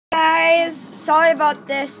guys, sorry about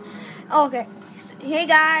this. Okay, hey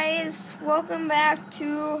guys, welcome back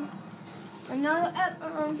to another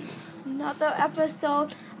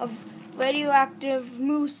episode of Radioactive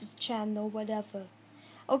Moose's channel, whatever.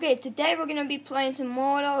 Okay, today we're gonna be playing some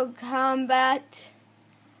Mortal Kombat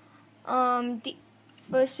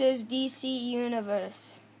versus DC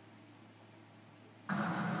Universe.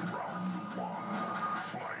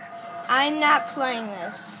 I'm not playing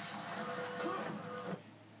this.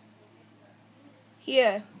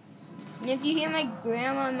 Here. And if you hear my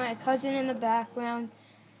grandma and my cousin in the background,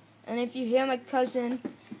 and if you hear my cousin,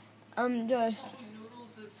 just...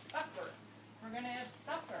 Noodles is supper. We're gonna have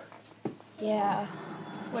supper. Yeah,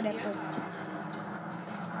 whatever.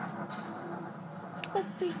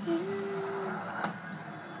 Scorpion.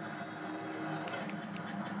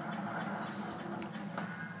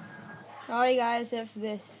 Sorry guys if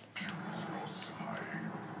this...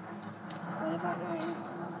 What about mine?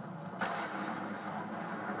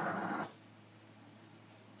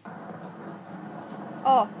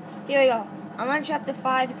 Oh, here we go. I'm on chapter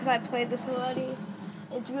 5 because I played this already.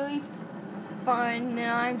 It's really fun,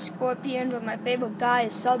 and I'm Scorpion, but my favorite guy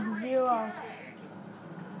is Sub-Zero.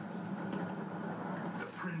 The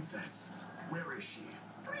princess. Where is she?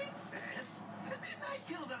 Princess? Didn't I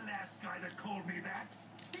kill the last guy that called me that?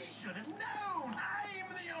 He should have known. I'm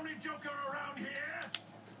the only Joker around here.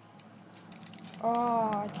 Oh,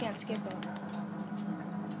 I can't skip it.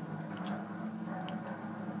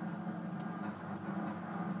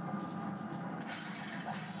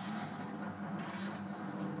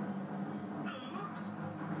 Oops.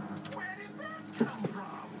 Where did that come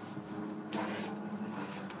from?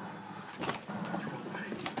 You will pay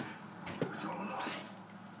with your life.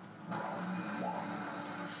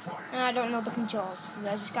 And I don't know the controls, because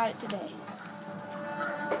I just got it today.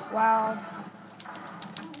 Wow.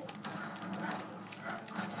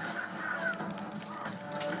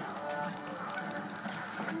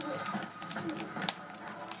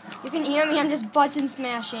 You can hear me, I'm just button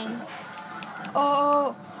smashing.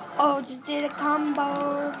 Oh, just did a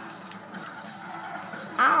combo.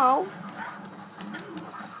 Ow.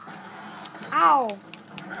 Ow.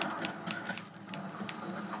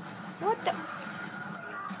 What the?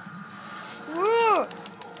 Whoa.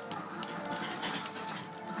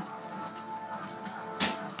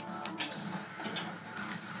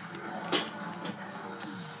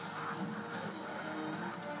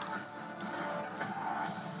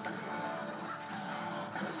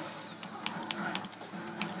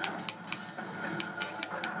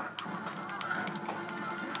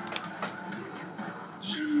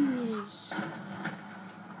 Jeez.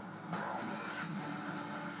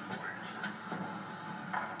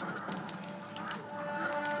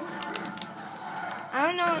 I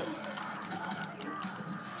don't know.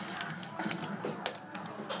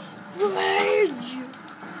 Rage!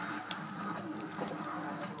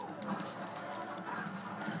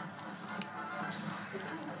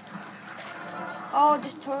 Oh,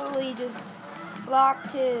 just totally just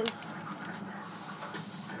blocked his.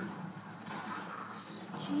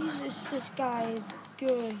 Jesus, this guy is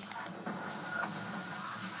good.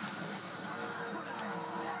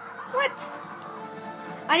 What?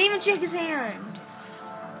 I didn't even shake his hand.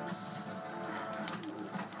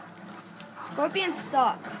 Scorpion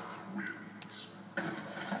sucks.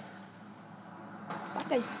 That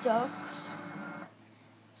guy sucks.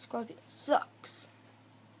 Scorpion sucks.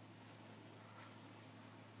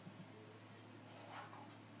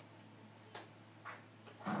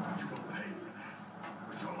 You will pay for that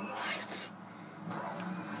with your life.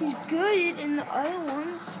 He's good in the other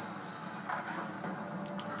ones.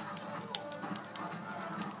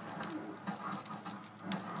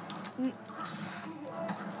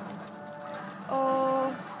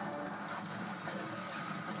 Oh,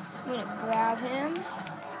 I'm gonna grab him.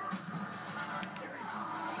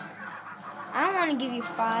 I don't want to give you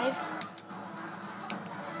 5.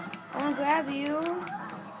 I want to grab you.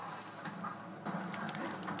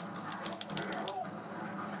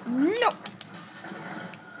 No.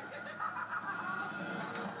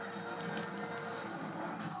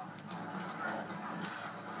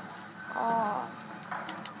 Oh.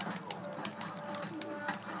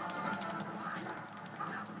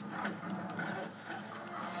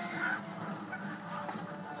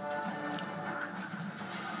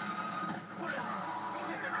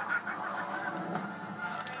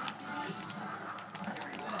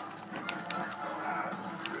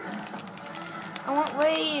 I want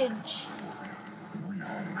rage.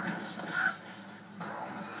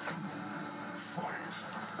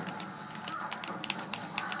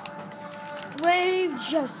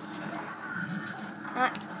 Rage, yes.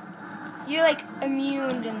 You're like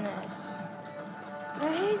immune in this. But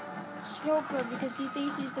I hate Joker because he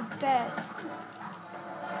thinks he's the best.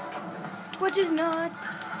 Which is not.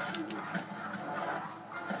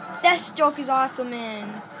 Deathstroke is awesome in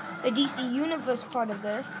the DC Universe part of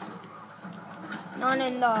this. Not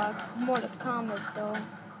in the Mortal Kombat though.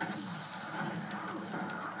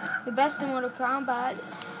 The best in Mortal Kombat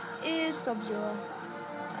is Sub-Zero.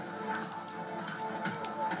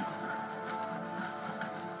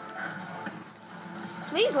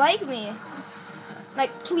 Please like me.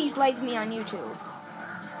 Like, please like me on YouTube.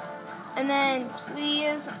 And then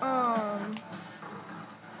please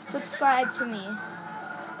subscribe to me.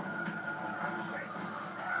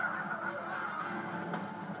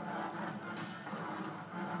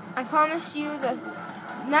 I promise you the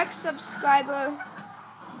next subscriber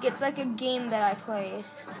gets like a game that I played.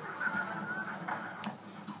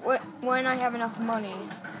 When I have enough money.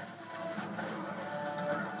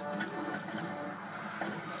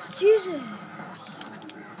 Jesus.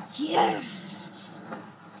 Yes.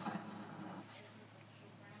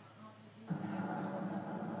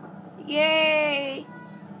 Yay.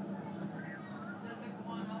 Does it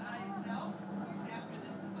go on all by itself after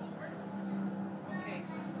this is over? Okay.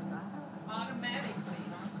 Automatically,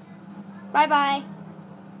 huh? Bye-bye.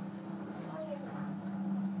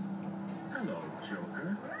 Hello,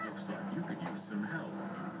 Joker. Looks like you could use some help.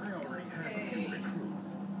 I already have a few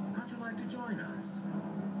recruits. How'd you like to join us?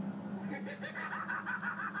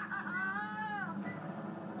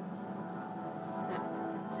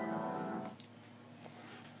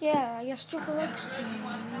 Yeah, I guess Joker likes to. You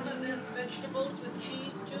want some of this vegetables with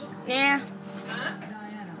cheese too? Nah. Huh?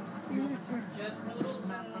 Diana, you returned. Just noodles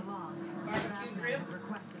Not and for long. barbecue Batman rib? has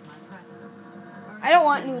requested my presence. I don't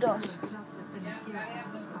want noodles. Justice that Yeah, is given I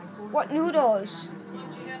have by noodles. forces What noodles? The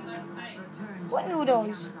ones you had last night. returned What to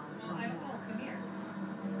noodles? the Amazon's Well, I don't know. Come here.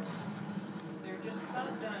 They're just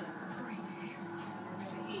about done. We're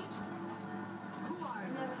gonna eat. Who are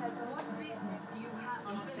you? What business do you have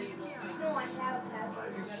Don't with say you this don't scary? like No, I have had.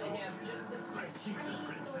 You're gonna have just a My smidge. secret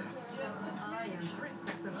princess. Just a I am smidge.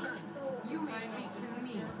 Princess of Earth. You may speak to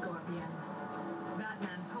me, Scorpion.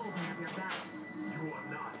 Batman told me of your battle. You are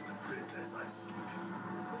not the princess I seek.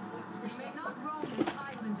 This is what's for You may supper. not roam this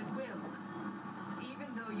island at will. Even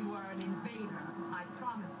though you are an invader, I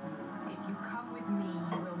promise you, if you come with me,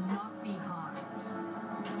 you will not be harmed.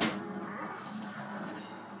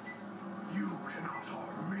 You cannot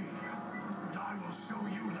harm me. And I will show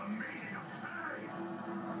you the meaning of pain.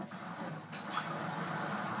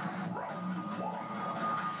 Round one,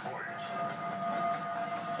 fight.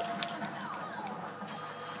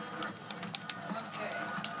 Okay.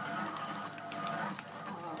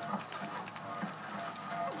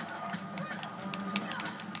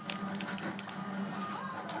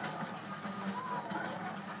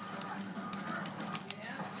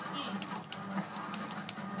 Yeah, eat.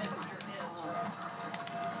 Mr. Ezra.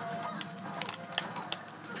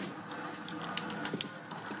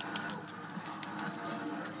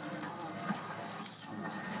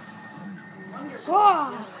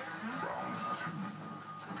 Whoa.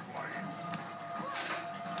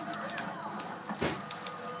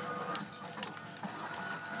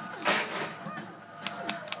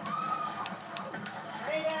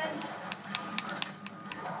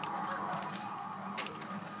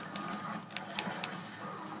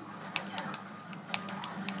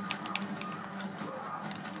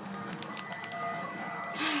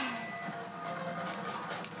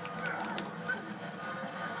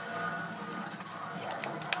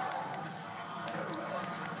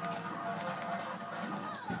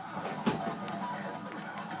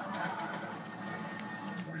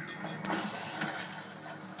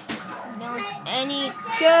 Now it's any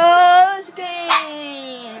ghost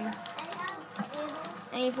game.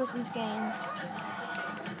 Any person's game.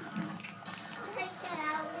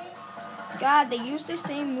 God, they use the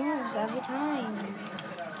same moves every time.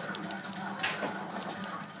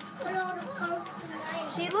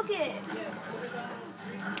 See, look at it.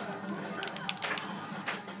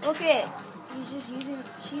 Look at it. He's just using,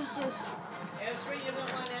 she's just. Ezra, you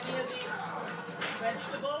don't want any of these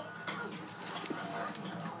vegetables?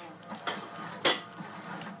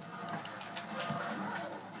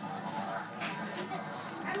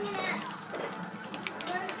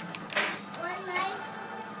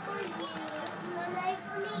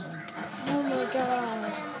 Oh my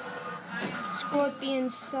God. Scorpion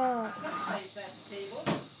sucks. Place that table.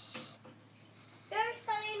 You're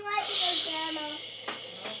studying right here, Grandma.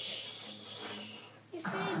 You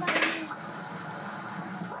stay by me.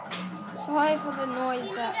 Sorry for the noise,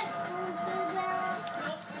 You but need a spoon too, Grandma?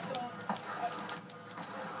 No, we don't.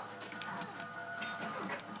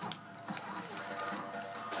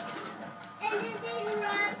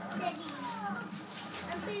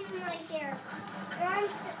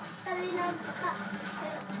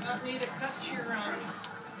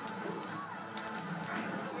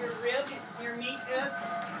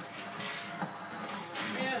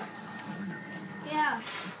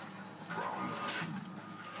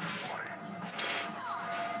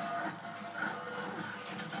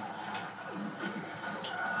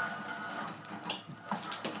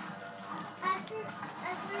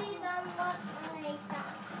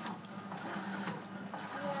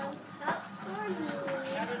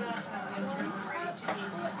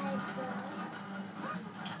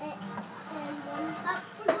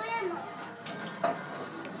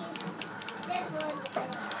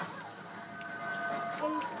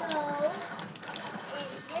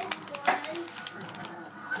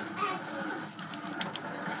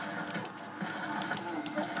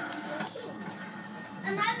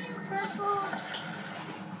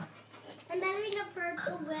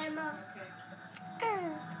 Oh, Grandma. Okay.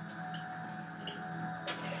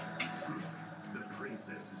 The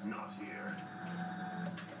princess is not here.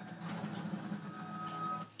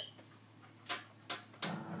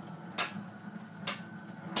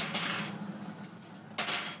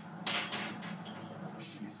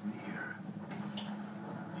 She is near.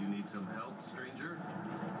 You need some help, stranger?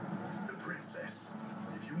 The princess.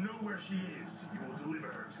 If you know where she is, you will deliver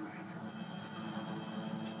her to me.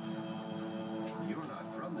 You're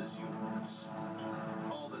not from this universe.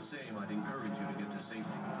 All the same, I'd encourage you to get to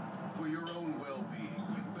safety. For your own well-being,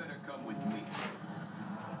 you better come with me.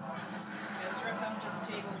 Ezra, come to the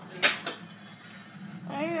table, please.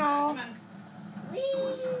 I know. Come on.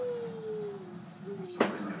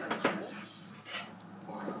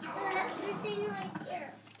 Everything right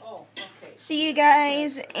here. Oh, okay. See you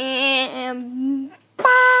guys and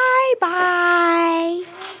bye bye.